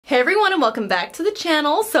Hey everyone, and welcome back to the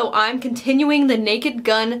channel. So I'm continuing the Naked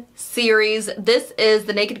Gun series. This is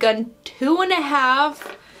the Naked Gun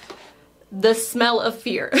 2.5, The Smell of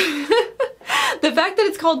Fear. The fact that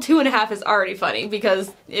it's called 2.5 is already funny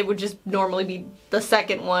because it would just normally be the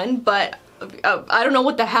second one, but I don't know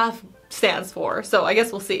what the half stands for, so I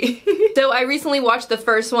guess we'll see. So I recently watched the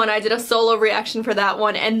first one. I did a solo reaction for that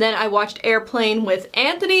one, and then I watched Airplane with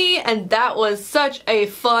Anthony, and that was such a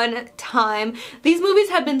fun time. These movies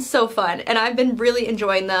have been so fun, and I've been really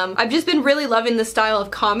enjoying them. I've just been really loving the style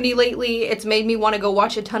of comedy lately. It's made me want to go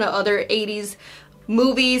watch a ton of other 80s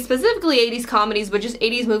movies, specifically 80s comedies, but just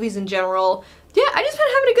 80s movies in general. Yeah, I just been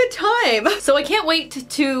having a good time. So I can't wait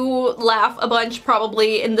to laugh a bunch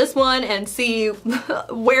probably in this one and see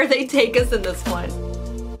where they take us in this one.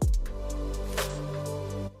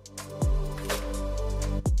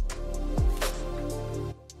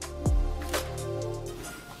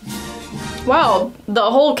 Wow, the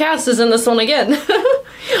whole cast is in this one again.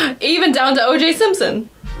 Even down to O.J. Simpson.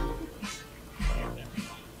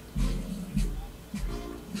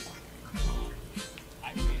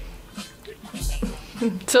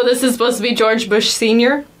 So this is supposed to be George Bush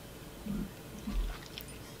Sr.?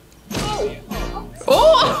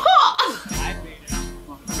 Oh!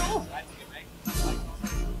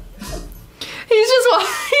 He's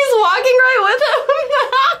walking right with him.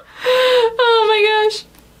 Oh my gosh.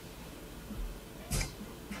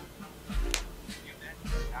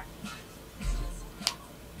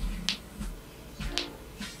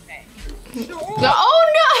 Oh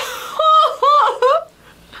no!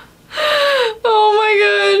 Oh my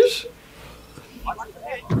gosh.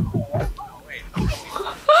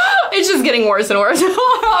 It's just getting worse and worse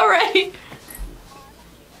already.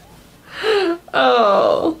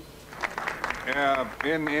 Oh. Yeah,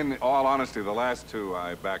 in all honesty, the last two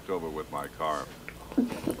I backed over with my car.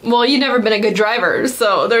 Well, you've never been a good driver,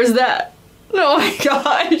 so there's that. Oh my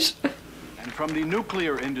gosh. And from the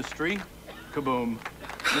nuclear industry, kaboom.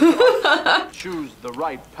 Choose the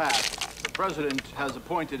right path. The president has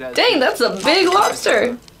appointed as... Dang, that's a big lobster.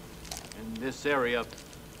 In this area,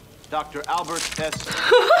 Dr. Albert S.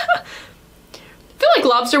 I feel like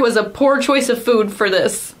lobster was a poor choice of food for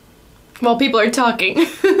this, while people are talking.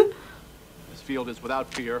 This field is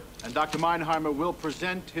without fear, and Dr. Meinheimer will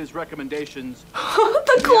present his recommendations.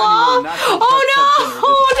 The claw! Oh no!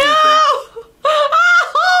 Oh no!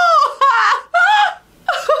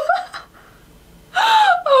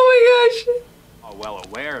 Oh my gosh. Well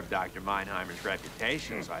aware of Dr. Meinheimer's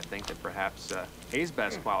reputation, so I think that perhaps he's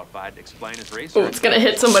best qualified to explain his research. Oh, it's gonna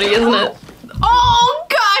hit somebody, isn't it? Oh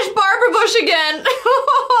gosh, Barbara Bush again!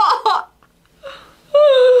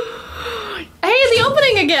 Hey, the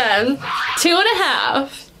opening again!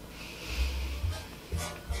 2.5.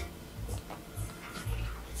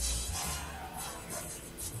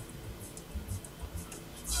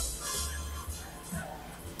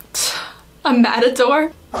 A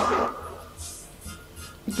matador?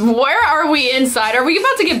 Where are we inside? Are we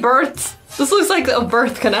about to get births? This looks like a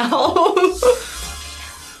birth canal.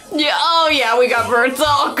 Yeah, oh yeah, we got births.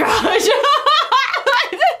 Oh gosh.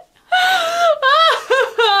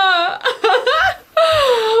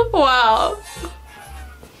 Wow.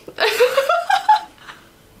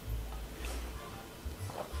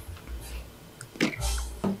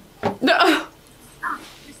 No.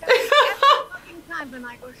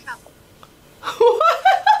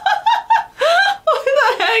 What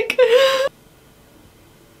the heck?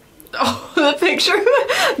 Oh, the picture.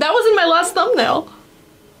 That was in my last thumbnail.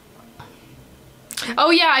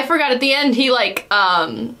 Oh yeah, I forgot at the end he like,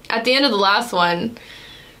 at the end of the last one,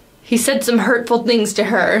 he said some hurtful things to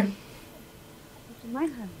her. Mr.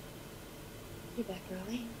 Meinheimer, you're back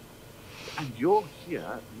early. And you're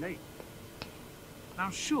here late. Now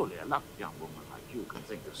surely a lucky young woman like you can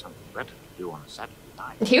think of something better to do on a Saturday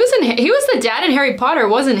night. He was the dad in Harry Potter,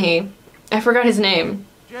 wasn't he? I forgot his name.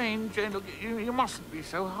 Jane, look, you mustn't be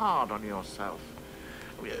so hard on yourself.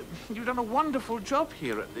 You've done a wonderful job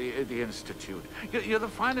here at the Institute. You're the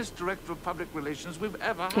finest director of public relations we've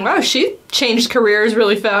ever had. Wow, she changed careers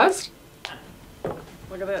really fast.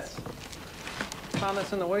 Look at this. Found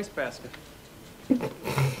this in the wastebasket.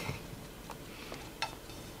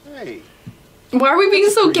 Hey. Why are we being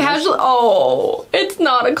so casual? Oh, it's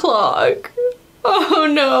not a clock. Oh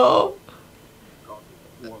no.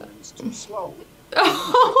 Woman's too slow.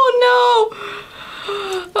 Oh no.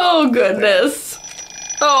 Oh goodness.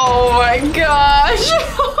 Oh my gosh.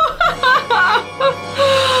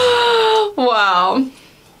 Wow. I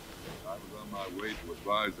was on my way to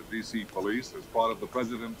advise the DC police as part of the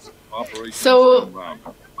president's operation. So,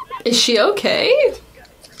 is she okay?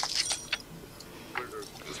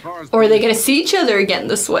 far as Or are they gonna see each other again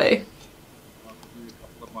this way? a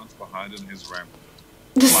couple of months behind in his ramp.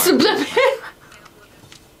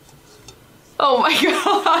 Oh my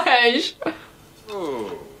gosh!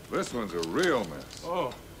 Oh, this one's a real mess.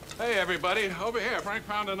 Oh, hey everybody, over here. Frank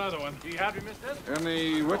found another one. You happy, mister?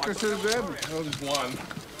 Any witnesses dead? Oh, there's one.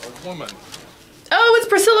 A woman. Oh, it's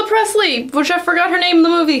Priscilla Presley, which I forgot her name in the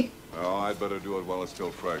movie. Oh, I'd better do it while it's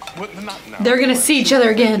still fresh. Well, not now. They're gonna see each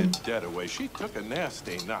other again. Dead away. She took a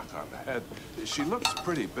nasty knock on the head. She looks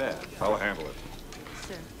pretty bad. I'll handle it.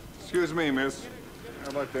 Sir. Excuse me, miss.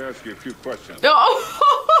 I'd like to ask you a few questions. Oh.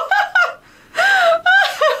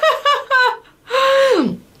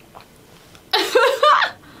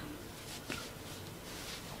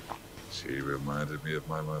 She reminded me of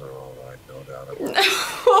my mother, all right, no doubt about it.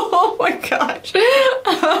 Oh my gosh.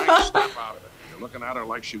 Frank, snap out of it. You're looking at her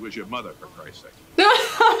like she was your mother, for Christ's sake.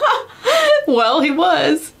 Well, he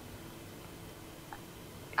was.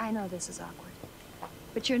 I know this is awkward,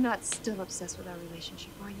 but you're not still obsessed with our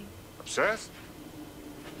relationship, are you? Obsessed?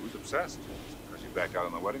 Who's obsessed? Because you backed out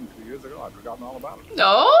on the wedding 2 years ago. I'd forgotten all about it.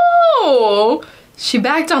 Oh, she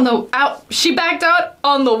backed on the out. She backed out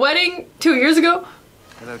on the wedding 2 years ago.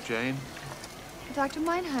 Hello, Jane. Dr.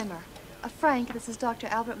 Meinheimer. Frank, this is Dr.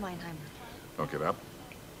 Albert Meinheimer. Don't get up.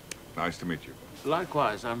 Nice to meet you.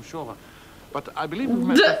 Likewise, I'm sure. But I believe we've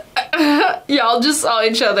met. Y'all just saw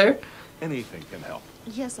each other. Anything can help.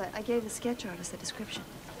 Yes, I gave the sketch artist a description.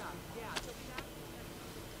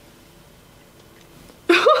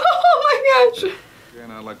 Oh my gosh.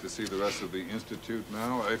 And I'd like to see the rest of the institute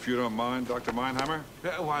now, if you don't mind, Dr. Meinheimer.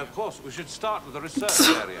 Yeah, why, of course, we should start with the research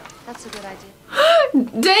area. That's a good idea.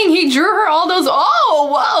 Dang, he drew her all those. Oh,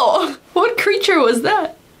 wow. What creature was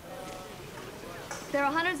that? There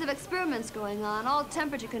are hundreds of experiments going on, all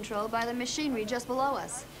temperature controlled by the machinery just below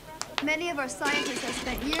us. Many of our scientists have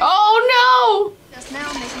spent years Oh just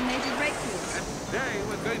now making major breakthroughs. Today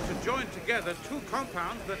we're going to join together two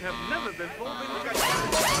compounds that have never been formed together.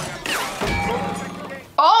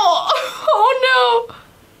 no. Oh no.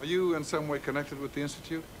 Are you in some way connected with the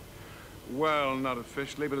institute? Well, not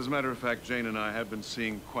officially, but as a matter of fact, Jane and I have been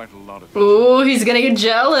seeing quite a lot of it. Ooh, he's gonna get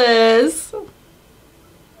jealous.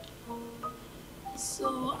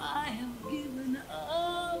 So I have given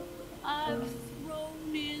up. I've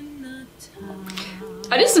thrown in the towel.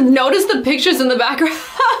 I just noticed the pictures in the background.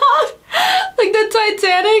 Like the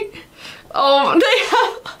Titanic. Oh, they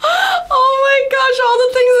have. Oh my gosh, all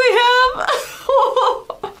the things they have.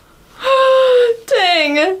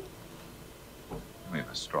 Dang. Maybe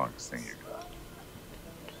the strongest thing you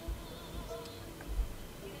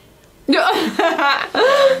got.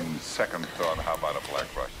 Second thought, how about a black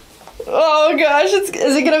Russian? Oh gosh, is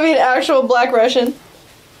it gonna be an actual black Russian?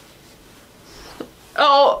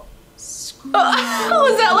 Oh.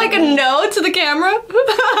 Was that like a no to the camera?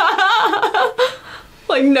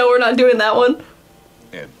 Like, no, we're not doing that one.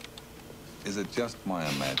 Ed, is it just my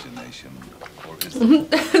imagination, or is it...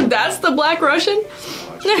 That's the black Russian?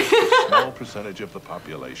 A small percentage of the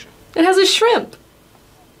population. It has a shrimp.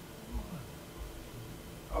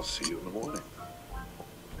 I'll see you in the morning.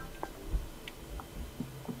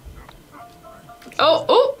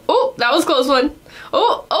 Oh, that was a close one.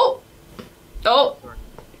 Oh.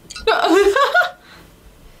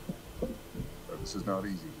 This is not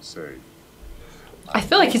easy to say. I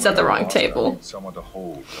feel like he's at the wrong table. Someone to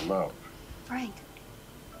hold, to love. Frank,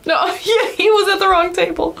 No, yeah, he was at the wrong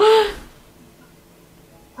table.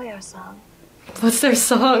 play our song. What's their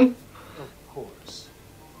song? Of course.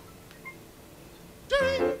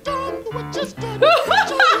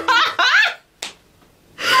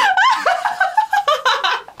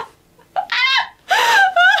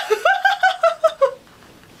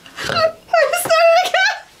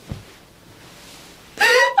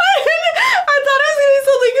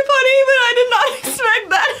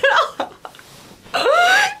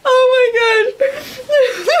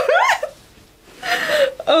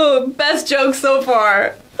 Joke so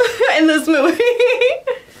far in this movie.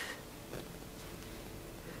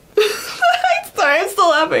 Sorry, I'm still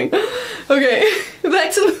laughing. Okay,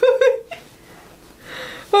 back to the movie.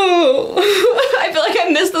 Oh, I feel like I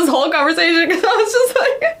missed this whole conversation because I was just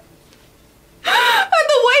like, and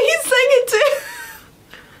the way he sang it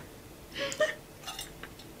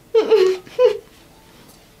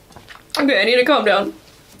too. Okay, I need to calm down.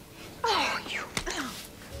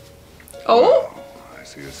 Oh. I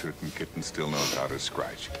see a certain kitten still knows how to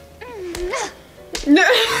scratch. No.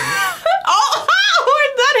 Oh,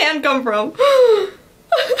 where'd that hand come from?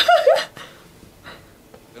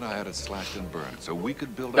 Then I had it slashed and burned so we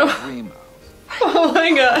could build our dream house. Oh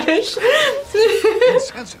my gosh.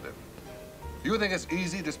 Insensitive. You think it's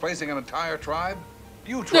easy displacing an entire tribe?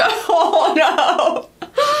 You try. Oh no!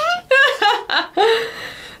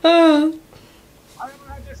 I haven't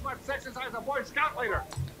had this much sex since I was a Boy Scout leader.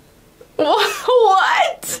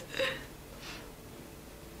 What?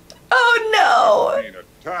 Oh I mean, at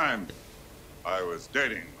time, I was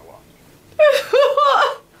dating a lot.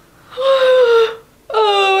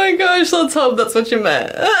 Oh my gosh, let's hope that's what you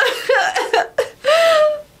meant.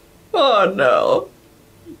 Oh no.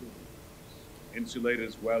 Insulate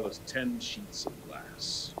as well as 10 sheets of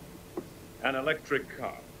glass. An electric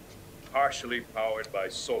car, partially powered by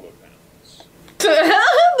solar panels.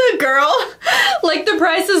 The girl, like The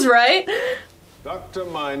Price is Right. Dr.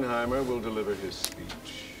 Meinheimer will deliver his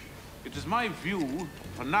speech. It is my view,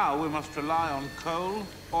 for now, we must rely on coal,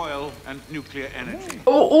 oil, and nuclear energy.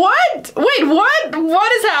 What? Wait, what?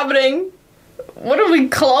 What is happening? What, are we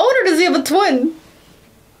clone, or does he have a twin?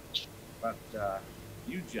 But,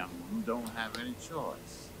 you gentlemen don't have any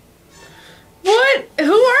choice. What?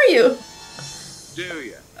 Who are you? Do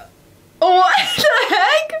you? What the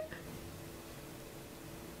heck?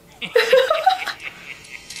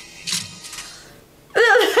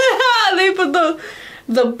 They put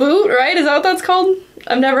the boot, right? Is that what that's called?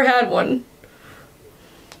 I've never had one.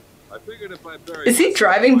 I figured if I buried Is he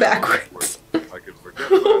driving backwards? I could forget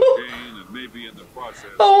about Jane and maybe in the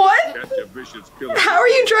process What? catch a vicious killer. How are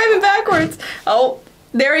you driving backwards? Oh,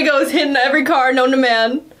 there he goes, hitting every car known to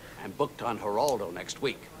man. I'm booked on Geraldo next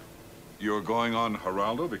week. You're going on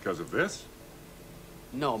Geraldo because of this?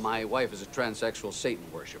 No, my wife is a transsexual Satan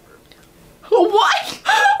worshiper. What?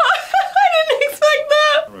 I didn't expect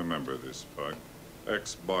that. I remember this, Buck.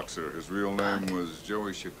 Ex-boxer. His real name was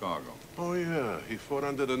Joey Chicago. Oh, yeah. He fought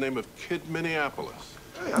under the name of Kid Minneapolis.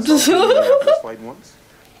 Hey, I saw a Minneapolis fight once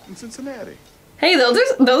in Cincinnati. Hey, those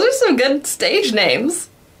are some good stage names.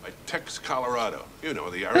 Like Tex, Colorado. You know,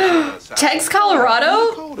 the Arizona South. Tex,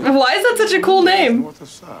 Colorado? Why is that such a cool name? North or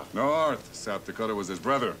south? North. South Dakota was his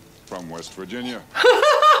brother from West Virginia.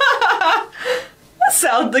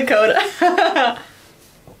 South Dakota.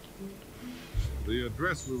 The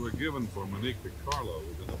address we were given for Monique DiCarlo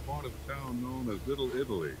was in a part of town known as Little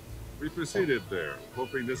Italy. We proceeded there,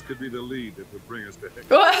 hoping this could be the lead that would bring us to Hickory.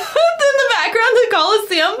 What? In the background, the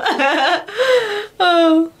Coliseum.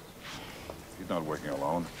 Oh. He's not working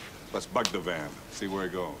alone. Let's bug the van, see where he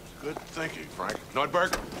goes. Good thinking, Frank.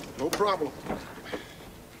 Nordberg? No problem.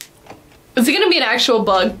 Is he gonna be an actual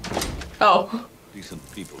bug? Oh. Decent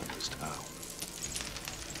people in this town.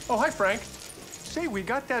 Oh, hi, Frank. Say, we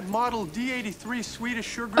got that model D83 Swedish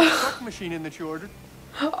sugar truck machine in that you ordered.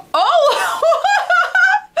 Oh!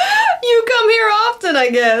 You come here often, I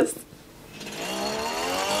guess.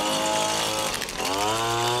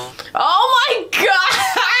 Oh my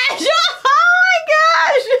gosh! Oh my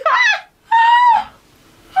gosh!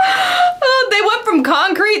 Oh, they went from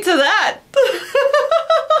concrete to that.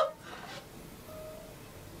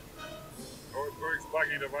 Nordberg's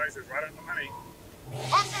bugging device is right on the money.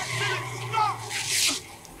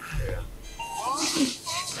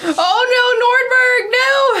 Oh no, Nordberg, no!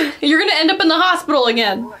 You're gonna end up in the hospital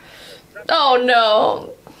again. Oh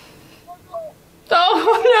no.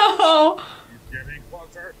 Oh no. Getting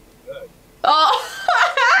closer. Oh.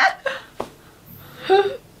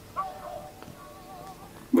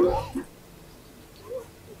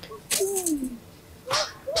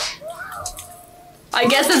 I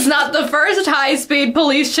guess it's not the first high-speed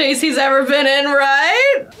police chase he's ever been in,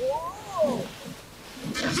 right?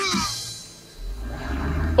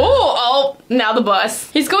 Oh, now the bus.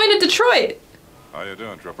 He's going to Detroit. How you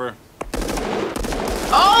doing, Trooper?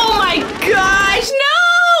 Oh my gosh,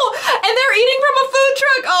 no! And they're eating from a food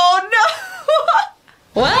truck. Oh no!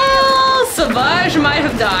 Well, Savage might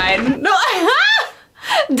have died. No,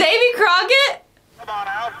 Davy Crockett? Come on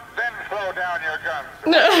out, then slow down your guns.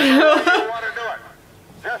 You want to do it.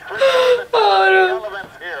 Just remember the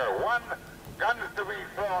elements here. 1, guns to be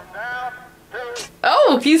thrown down. 2.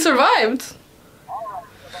 Oh, he survived. All right,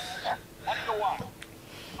 what do you want?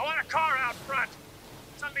 I want a car out front.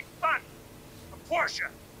 Something fun. A Porsche.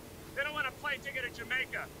 Then I want a plane ticket to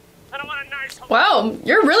Jamaica. And I want a nice home. Wow,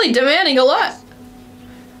 you're really demanding a lot.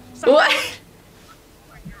 What?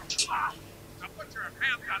 Now put your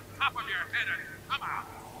hands on top of your head and come out.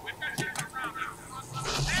 We've got you around now.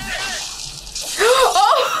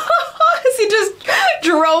 Oh, he just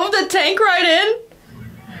drove the tank right in.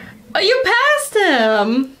 Oh, you passed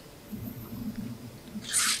him.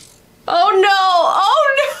 Oh no!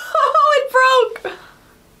 Oh no! It broke.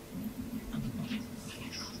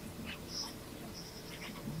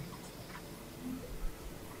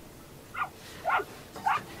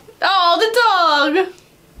 Oh, the dog.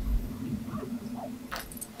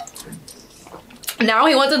 Now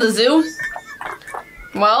he went to the zoo.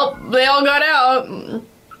 Well, they all got out.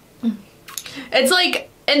 It's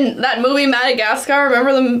like in that movie Madagascar.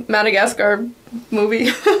 Remember the Madagascar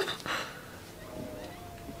movie?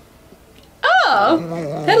 Oh,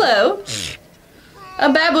 hello.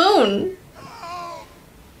 A baboon.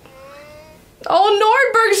 Oh,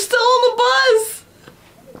 Nordberg's still on the bus.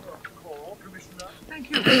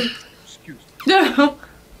 Thank you. Excuse me. No.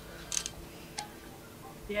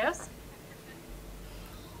 Yes?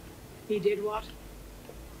 He did what?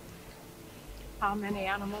 How many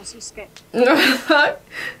animals escaped?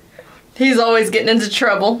 He's always getting into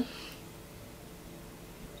trouble.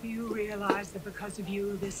 Do you realize that because of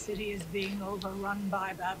you, this city is being overrun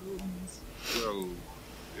by baboons? Well,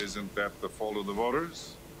 isn't that the fault of the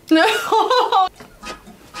voters? No.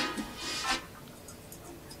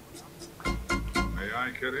 May I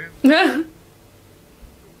get in? Yeah.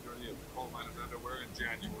 Coal miner's underwear in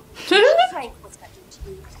January. Frank was got into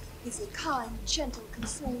you. He's a kind, gentle,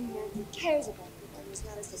 consoling man who cares about people and is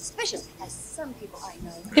not as suspicious as some people I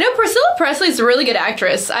know. You know, Priscilla Presley's a really good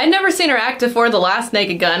actress. I'd never seen her act before the last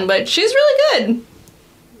Naked Gun, but she's really good.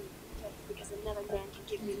 Because another man can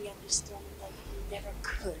give me the understanding that you never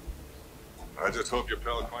could. I just hope your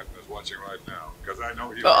pal Clinton is watching right now, because I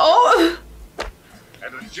know he. Oh!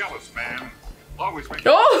 And a jealous man always makes.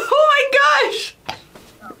 Oh my gosh!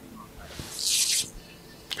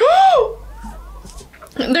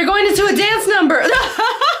 They're going into a dance number.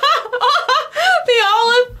 The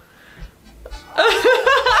olive.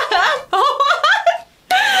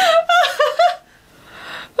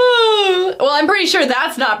 Well, I'm pretty sure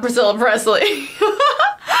that's not Priscilla Presley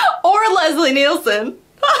or Leslie Nielsen.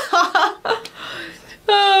 Oh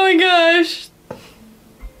my gosh.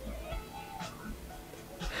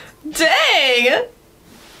 Dang. I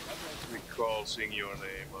recall seeing your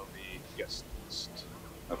name on the guest list.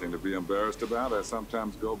 Nothing to be embarrassed about. I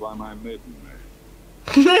sometimes go by my maiden name.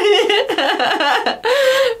 I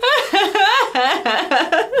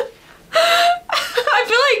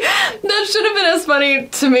feel like that should have been as funny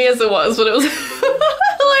to me as it was, but it was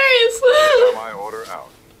hilarious. My order out.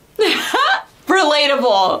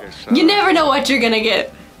 Relatable. You never know what you're gonna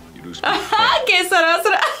get. You do speak Okay, so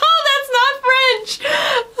oh, that's not French.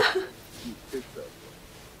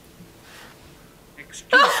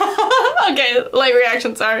 Okay, late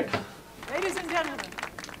reaction, sorry. Ladies and gentlemen,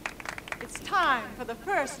 it's time for the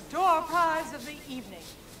first door prize of the evening.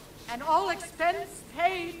 An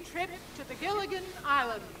all-expense-paid trip to the Gilligan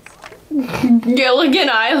Islands. Gilligan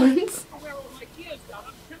Islands?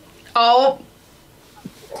 Oh.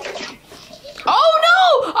 Oh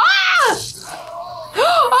no! Ah!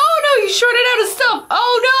 Oh no, you shorted out his stuff.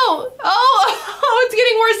 Oh no! Oh, it's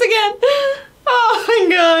getting worse again. Oh my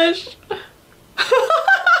gosh.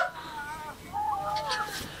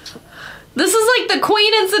 This is like the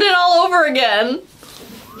Queen incident all over again.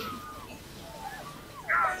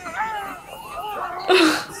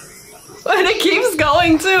 And it keeps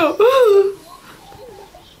going too.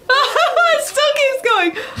 It still keeps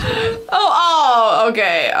going. Oh,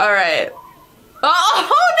 okay, all right.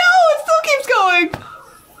 Oh no, it still keeps going.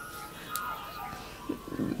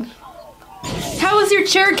 How is your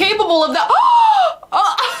chair capable of that?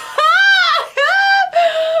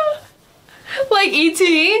 Like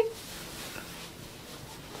E.T.?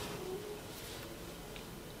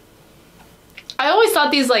 I always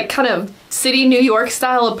thought these like kind of city New York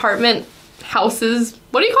style apartment houses,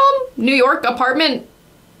 what do you call them? New York apartment,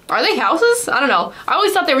 are they houses? I don't know. I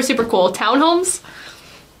always thought they were super cool. Townhomes?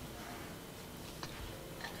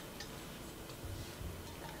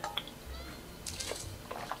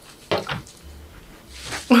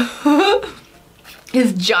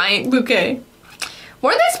 His giant bouquet.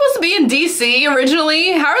 Weren't they supposed to be in DC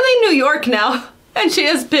originally? How are they in New York now? And she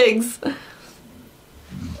has pigs.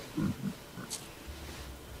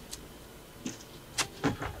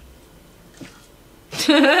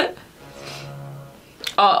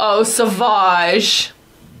 Uh-oh, Sauvage.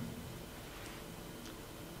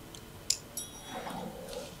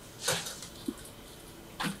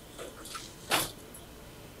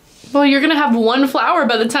 Well, you're gonna have one flower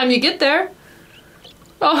by the time you get there.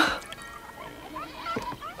 Oh.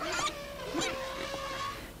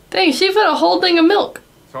 Dang, she put a whole thing of milk.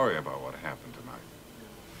 Sorry about what happened tonight.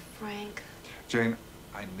 Frank. Jane,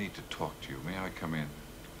 I need to talk to you. May I come in?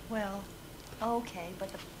 Well, okay,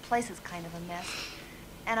 but the place is kind of a mess.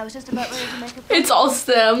 And I was just about ready to make a... It's all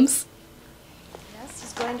stems. Yes,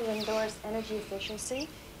 he's going to endorse energy efficiency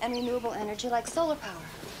and renewable energy like solar power.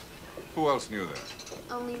 Who else knew that?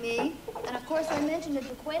 Only me. And of course I mentioned it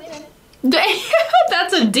to Quentin. Dang,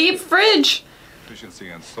 that's a deep fridge. Efficiency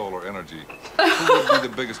and solar energy. Who would be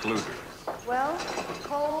the biggest loser? Well,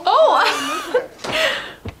 coal. Oh!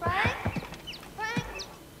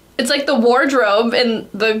 It's like the wardrobe in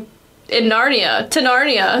Narnia, to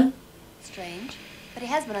Narnia. Strange, but he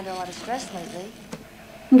has been under a lot of stress lately.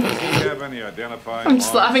 Does he have any identifying I'm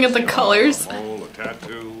just laughing at the colors. A mole, a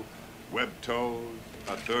tattoo, webbed toes,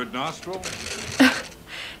 a third nostril?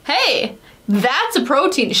 Hey, that's a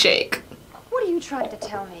protein shake. What are you trying to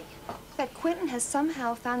tell me? That Quentin has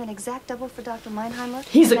somehow found an exact double for Dr. Meinheimer?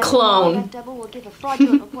 He's a and clone. That double will give a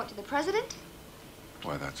fraudulent report to the president?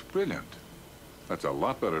 Why, that's brilliant. That's a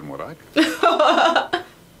lot better than what I could.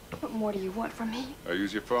 What more do you want from me?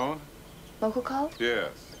 Use your phone? Local call? Yes.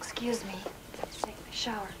 Excuse me. Just taking a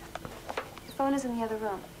shower. Your phone is in the other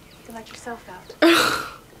room. You can let yourself out.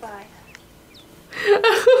 Goodbye.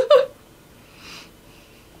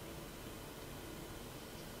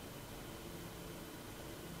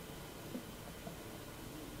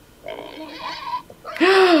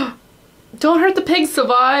 Don't hurt the pig,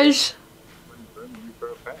 Sauvage.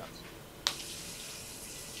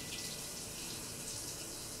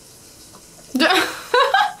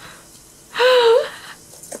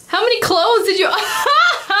 How many clothes did you...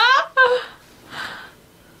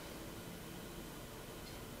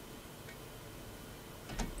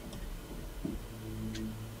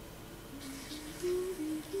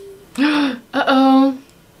 Uh-oh.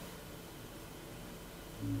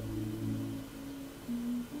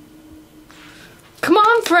 Come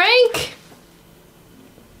on, Frank!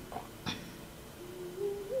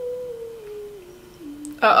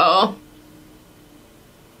 Uh-oh.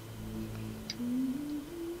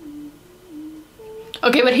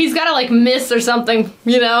 Okay, but he's gotta, like, miss or something,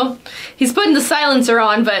 you know? He's putting the silencer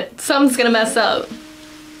on, but something's gonna mess up.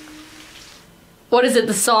 What is it,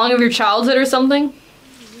 the song of your childhood or something?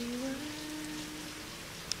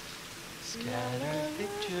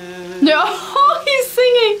 No, he's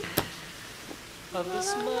singing! Of the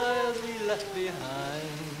smiles we left behind.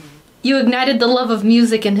 You ignited the love of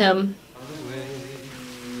music in him.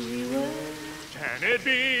 Can it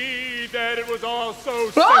be that it was all so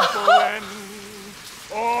simple then?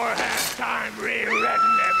 Or has time rewritten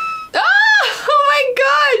it? Ah! Oh my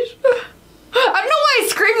gosh! I don't know why I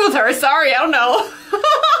screamed with her. Sorry, I don't know.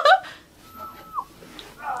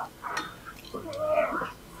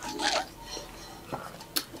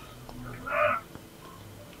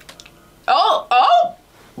 Oh!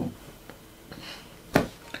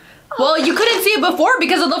 Well, you couldn't see it before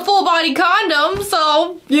because of the full body condom,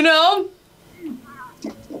 so, you know.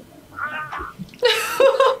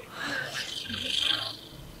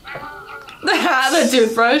 The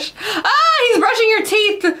toothbrush. Ah, he's brushing your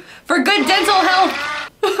teeth for good dental health.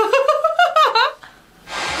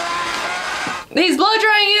 He's blow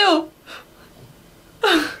drying you.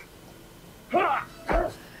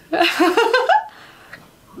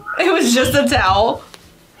 It was just a towel.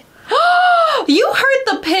 You hurt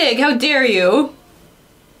the pig. How dare you?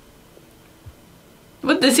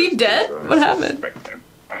 What, is he dead? What happened?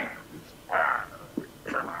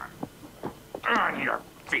 On your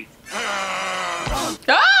feet.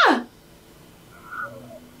 Ah!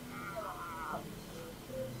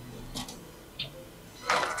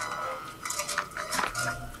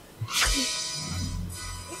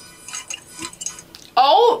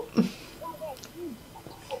 Oh!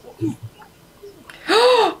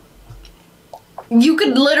 You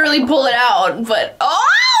could literally pull it out, but oh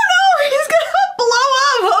no, he's gonna blow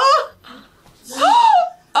up!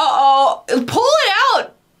 Uh-oh, pull it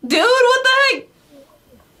out! Dude, what the heck?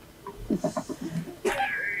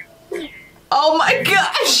 Oh my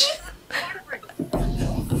gosh!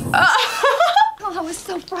 Oh, I was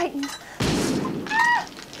so frightened. Ah!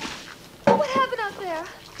 What happened out there?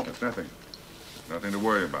 That's nothing. Nothing to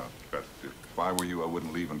worry about. But if I were you, I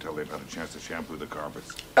wouldn't leave until they've had a chance to shampoo the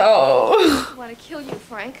carpets. Oh. I want to kill you,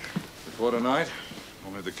 Frank. Before tonight,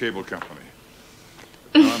 only the cable company.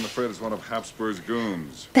 Now I'm afraid it's one of Habsburg's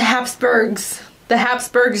goons. The Habsburgs. The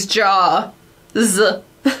Habsburgs' jaw. Z.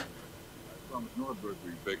 I promised Nordberg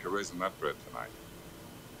we'd bake a raisin nut bread tonight.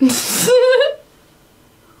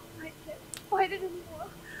 Why didn't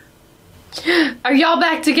you? Are y'all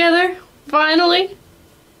back together? Finally?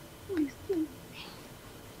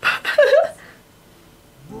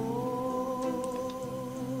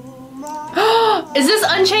 Is this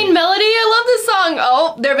Unchained Melody? I love this song.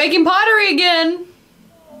 Oh, they're making pottery again.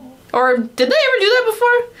 Or did they ever do that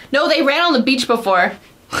before? No, they ran on the beach before.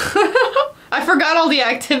 I forgot all the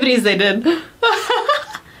activities they did.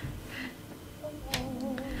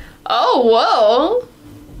 Oh, whoa.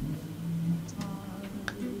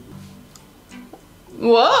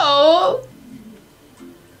 Whoa.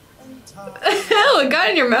 Ew, it got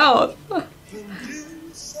in your mouth.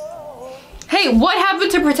 Hey, what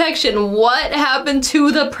happened to protection? What happened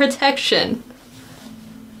to the protection?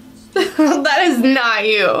 That is not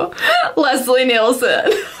you, Leslie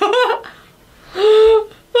Nielsen.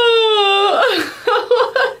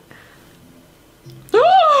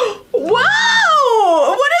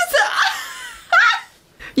 Wow! What is that?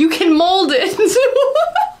 You can mold it.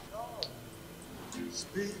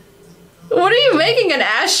 What are you making, an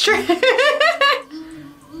ashtray?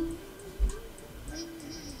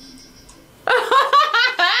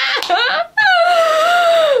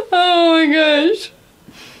 Oh my gosh.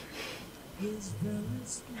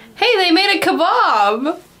 Hey, they made a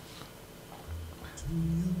kebab.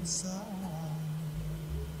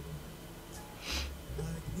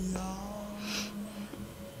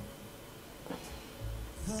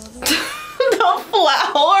 The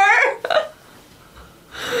flower.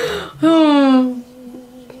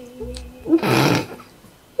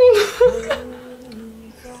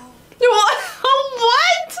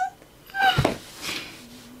 What?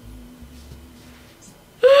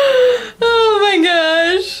 Oh my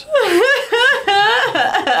gosh.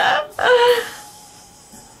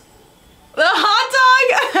 The hot dog?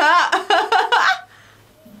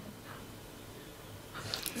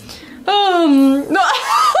 No.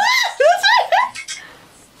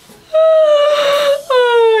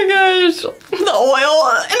 Oh my gosh. The oil,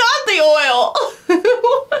 not the oil.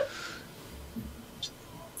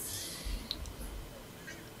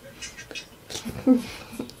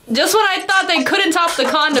 Just when I thought they couldn't top the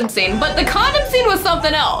condom scene, but the condom scene was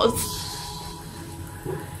something else.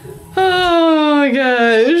 Oh my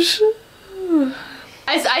gosh.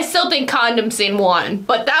 I still think condom scene won,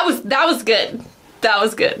 but that was good. That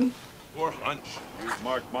was good. Poor hunch. You've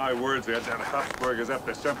marked my words, Ed. That Habsburg is up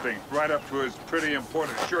to something, right up to his pretty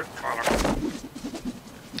important shirt collar.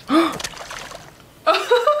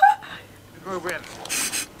 Move in.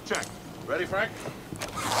 Check. Ready, Frank?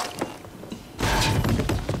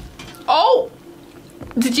 Oh!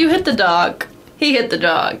 Did you hit the dog? He hit the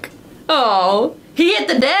dog. Oh. He hit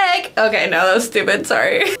the deck! Okay, no, that was stupid.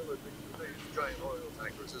 Sorry. Giant oil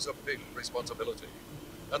tankers is a big responsibility.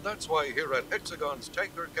 And that's why here at Hexagon's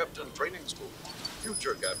Tanker Captain Training School,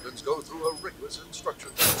 future captains go through a rigorous instruction.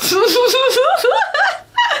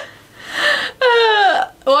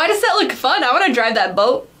 Why does that look fun? I want to drive that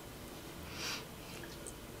boat.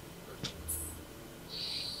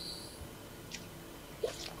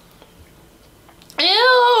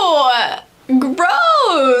 Ew!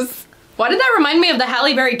 Gross! Why did that remind me of the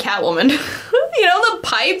Halle Berry Catwoman? You know the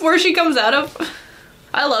pipe where she comes out of?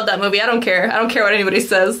 I love that movie. I don't care. I don't care what anybody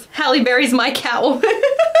says. Halle Berry's my Catwoman.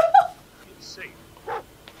 It's safe.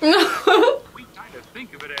 We kind of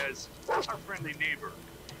think of it as our friendly neighbor.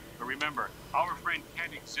 But remember, our friend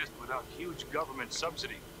can't exist without huge government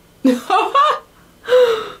subsidy. Oh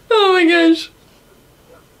my gosh.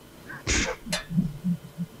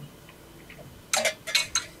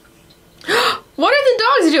 What are the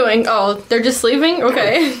dogs doing? Oh, they're just sleeping?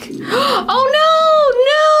 Okay. Oh no!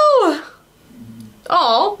 No!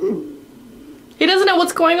 Oh. He doesn't know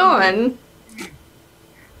what's going on.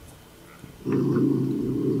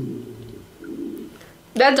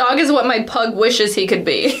 That dog is what my pug wishes he could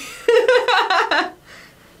be.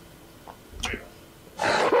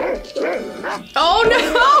 Oh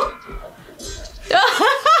no!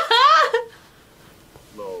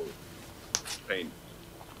 Low. Pain.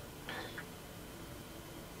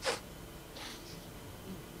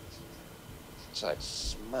 What's that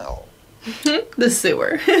smell? The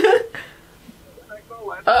sewer.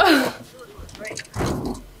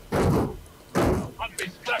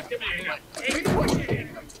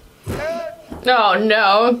 Oh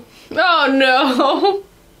no. Oh no.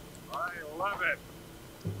 I love it.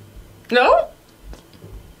 No?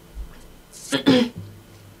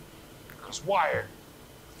 It's wired.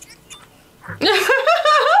 Of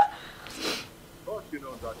course you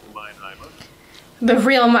know Dr. Meinheimer. The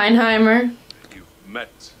real Meinheimer. You've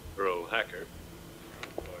met Earl Hacker.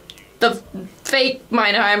 The fake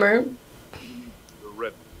Meinheimer. The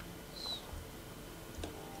Redmonds.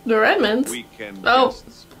 The Redmonds? Weekend Oh.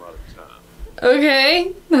 guests from out of town.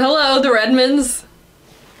 Okay. Hello, the Redmonds.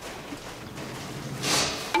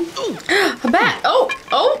 A bat. Oh.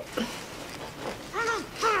 Oh.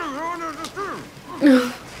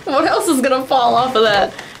 What else is gonna fall off of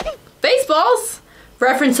that? Baseballs.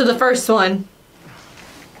 Reference to the first one.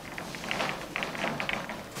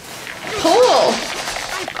 Pull.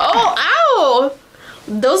 Oh, ow.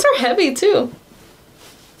 Those are heavy too.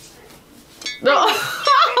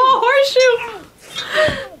 Oh, horseshoe.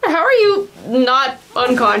 How are you not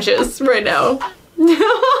unconscious right now?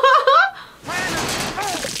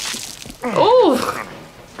 Oh.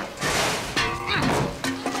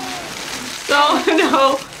 Oh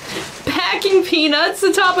no. stacking peanuts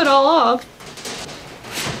to top it all off.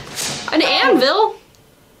 An anvil?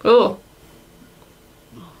 Oh.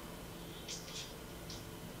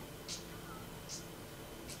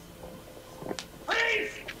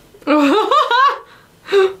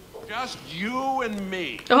 Just you and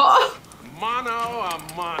me. Oh. Mono a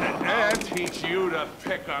mono. I'll teach you to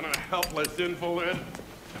pick on a helpless invalid.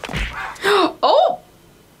 Oh!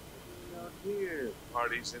 Here,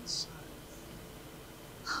 parties inside.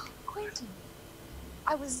 Quentin,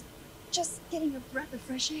 I was just getting a breath of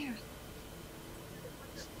fresh air.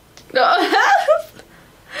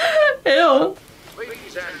 Ew.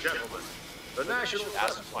 Ladies and gentlemen, the national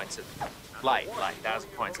 1,000 points of light, 1,000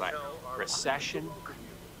 points light. Recession,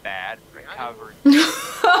 bad, recovery.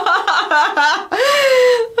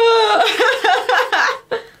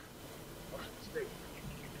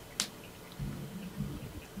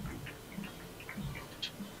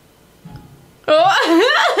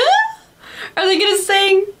 Are they gonna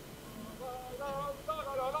sing?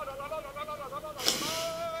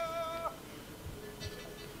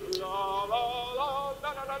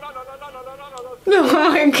 Oh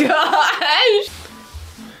my gosh!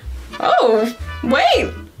 Oh,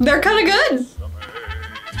 wait, they're kind of good.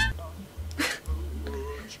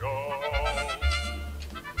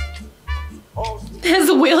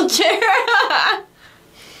 His wheelchair.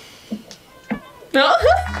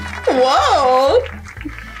 Whoa!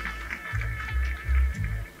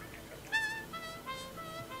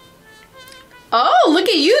 Oh, look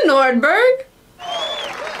at you, Nordberg.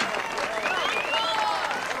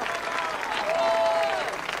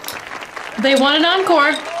 They want an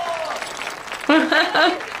encore.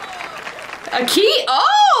 A key?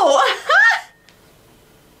 Oh!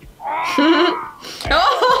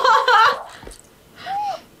 Oh!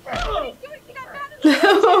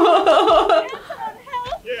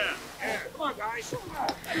 Yeah, come on, guys.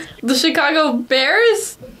 The Chicago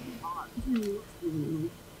Bears?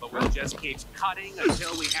 But we'll just keep cutting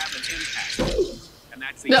until we have an impact. And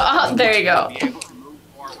that's the there you go. be able to move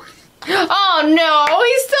forward. Oh no,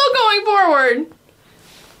 he's still going forward.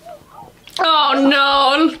 Oh no.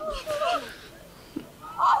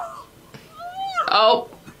 Oh.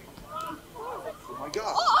 Oh my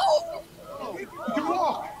God. You can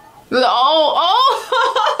walk. Oh,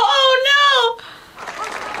 oh no.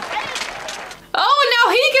 Oh, now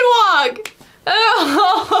he can walk.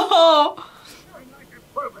 Oh.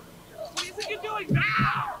 What do you think you're doing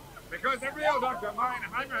now? Because the real Dr.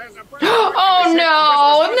 Meinheimer has a brain. Oh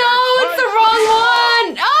no, no, it's the wrong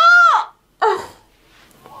one. Oh.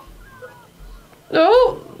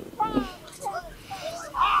 Oh.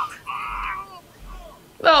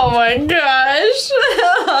 Oh my gosh.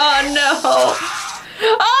 Oh no.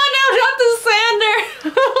 Oh no, not the sander.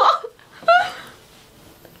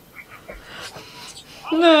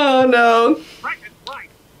 No, no. Frank is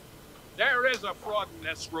right. There is a fraud in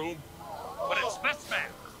this room, but it's this man.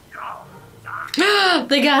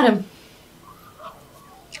 They got him.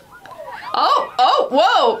 Oh, oh,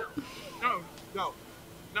 whoa. No, no,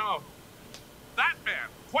 no. That man,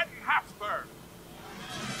 Quentin Habsburg.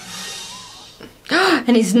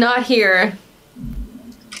 And he's not here.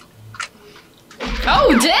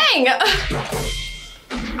 Oh, dang! They're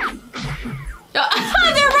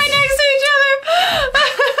right next to each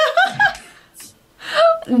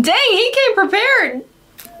other! Dang, he came prepared!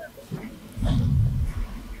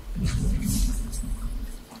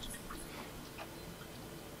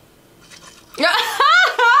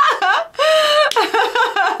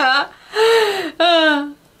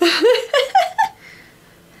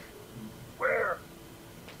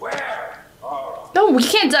 Where? No, we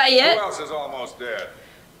can't die yet. Who else is almost dead?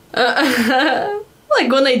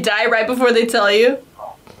 Like when they die right before they tell you.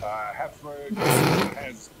 Habsburg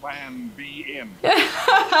has plan B in.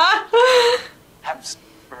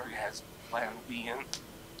 Habsburg has plan B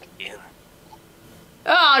in.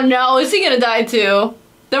 Oh no, is he gonna die too?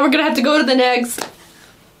 Then we're gonna have to go to the next.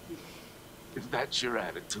 If that's your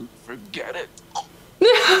attitude, forget it.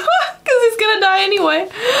 Because he's gonna die anyway.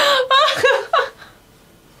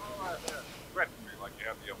 Threaten me like you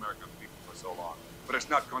have the American people for so long. But it's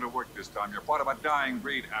not going to work this time. You're part of a dying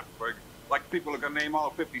breed, Habsburg. Like people who can name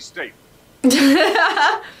all 50 states.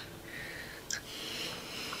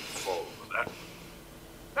 Fall for that.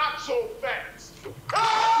 Not so fast.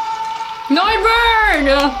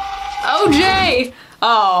 Nordberg! OJ!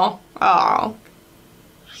 Oh. Oh.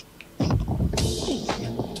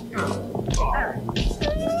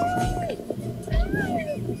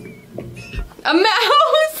 A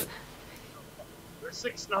mouse? We're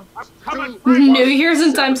 6 numbers. I'm coming. New Year's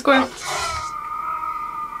in Times Square.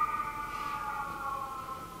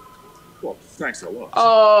 Thanks a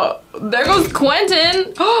lot. There goes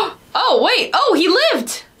Quentin. Oh, wait. Oh, he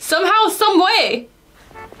lived. Somehow, some way.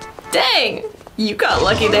 Dang. You got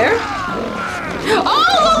lucky there. Oh, the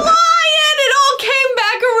lion! It all came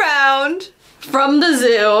back around from the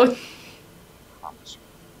zoo. I promise you,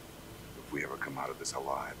 if we ever come out of this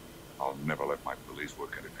alive, I'll never let my police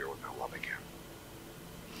work interfere with my love again.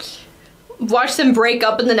 Watch them break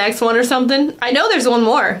up in the next one or something. I know there's one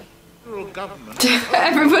more.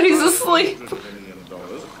 Everybody's asleep.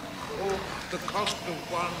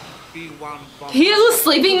 He has a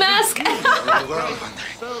sleeping mask? What?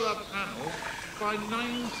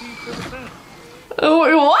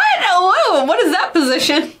 What is that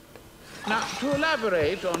position? Now, to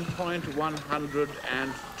elaborate on point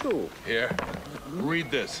 102. Here, read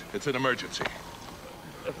this. It's an emergency.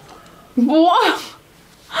 What?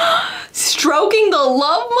 Stroking the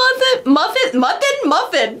love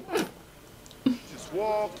muffin? Just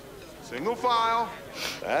walk, single file.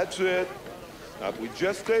 That's it. Now, if we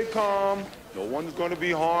just stay calm, no one's going to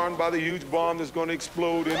be harmed by the huge bomb that's going to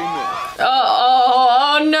explode any minute.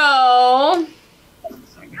 Oh no.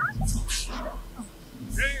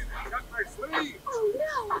 Hey, I got my sleeve.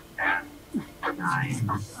 Oh, no. 9,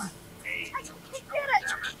 8,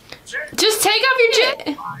 just take off your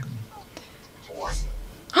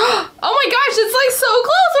oh my gosh, it's like so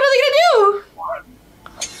close. What are they gonna do?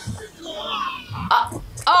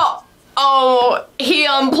 Oh, he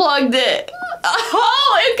unplugged it.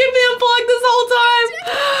 Oh, it could be unplugged this whole time.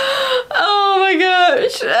 Oh my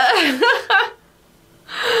gosh.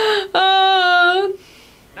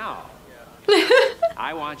 Now,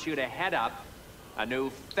 I want you to head up a new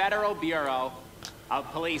Federal Bureau of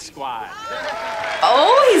Police Squad.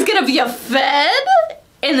 Oh, he's gonna be a Fed?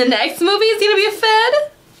 In the next movie, he's gonna be a Fed?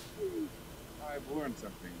 I've learned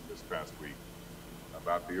something this past week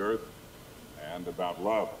about the Earth and about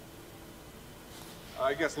love.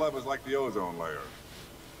 I guess love is like the ozone layer.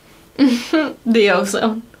 The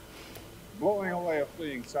ozone. Blowing away a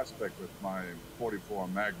fleeing suspect with my .44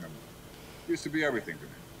 Magnum used to be everything to me.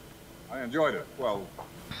 I enjoyed it. Well,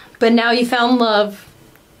 But now you found love.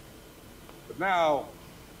 but now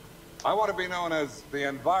I want to be known as the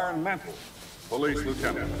environmental police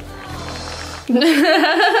lieutenant. Breathe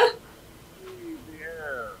the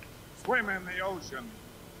air, swim in the ocean,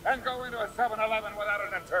 and go into a 7-Eleven without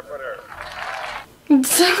an interpreter.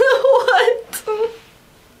 What?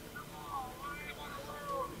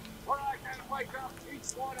 where I can wake up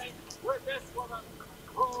each morning with this woman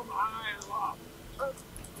whom I love.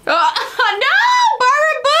 No!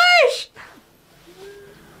 Barbara Bush!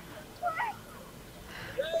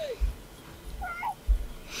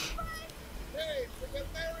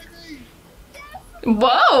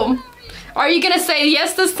 Whoa! Are you gonna say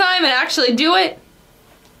yes this time and actually do it?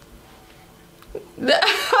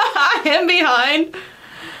 Him behind.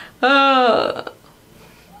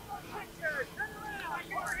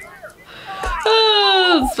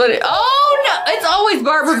 Oh, it's funny. Oh no! It's always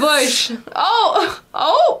Barbara Bush. Oh!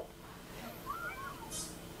 Uh-oh!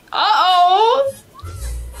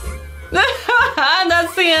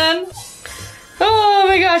 That's the end. Oh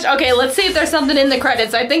my gosh. Okay, let's see if there's something in the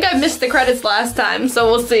credits. I think I missed the credits last time, so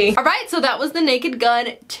we'll see. Alright, so that was The Naked Gun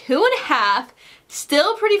 2.5.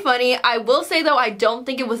 Still pretty funny. I will say though, I don't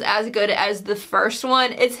think it was as good as the first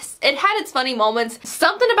one. It had its funny moments.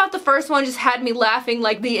 Something about the first one just had me laughing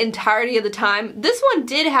like the entirety of the time. This one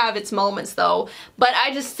did have its moments though, but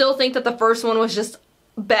I just still think that the first one was just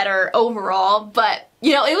better overall. But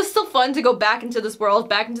you know, it was still fun to go back into this world,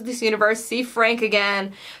 back into this universe, see Frank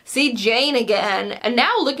again, see Jane again, and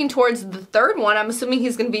now looking towards the third one, I'm assuming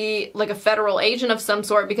he's gonna be like a federal agent of some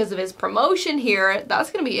sort because of his promotion here. That's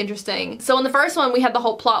gonna be interesting. So in the first one, we had the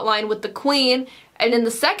whole plot line with the Queen, and in the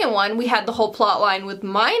second one, we had the whole plot line with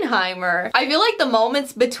Meinheimer. I feel like the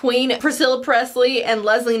moments between Priscilla Presley and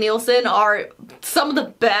Leslie Nielsen are some of the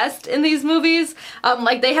best in these movies.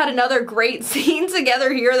 Like they had another great scene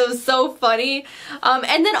together here that was so funny.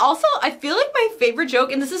 And then also, I feel like my favorite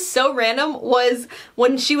joke, and this is so random, was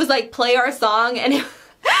when she was like, play our song, and it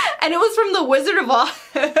was from The Wizard of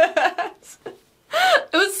Oz.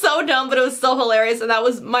 It was so dumb, but it was so hilarious, and that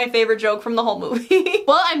was my favorite joke from the whole movie.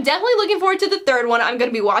 Well, I'm definitely looking forward to the third one. I'm going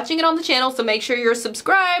to be watching it on the channel, so make sure you're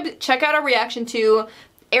subscribed. Check out our reaction to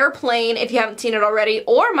Airplane if you haven't seen it already,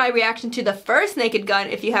 or my reaction to the first Naked Gun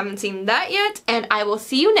if you haven't seen that yet, and I will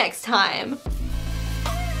see you next time.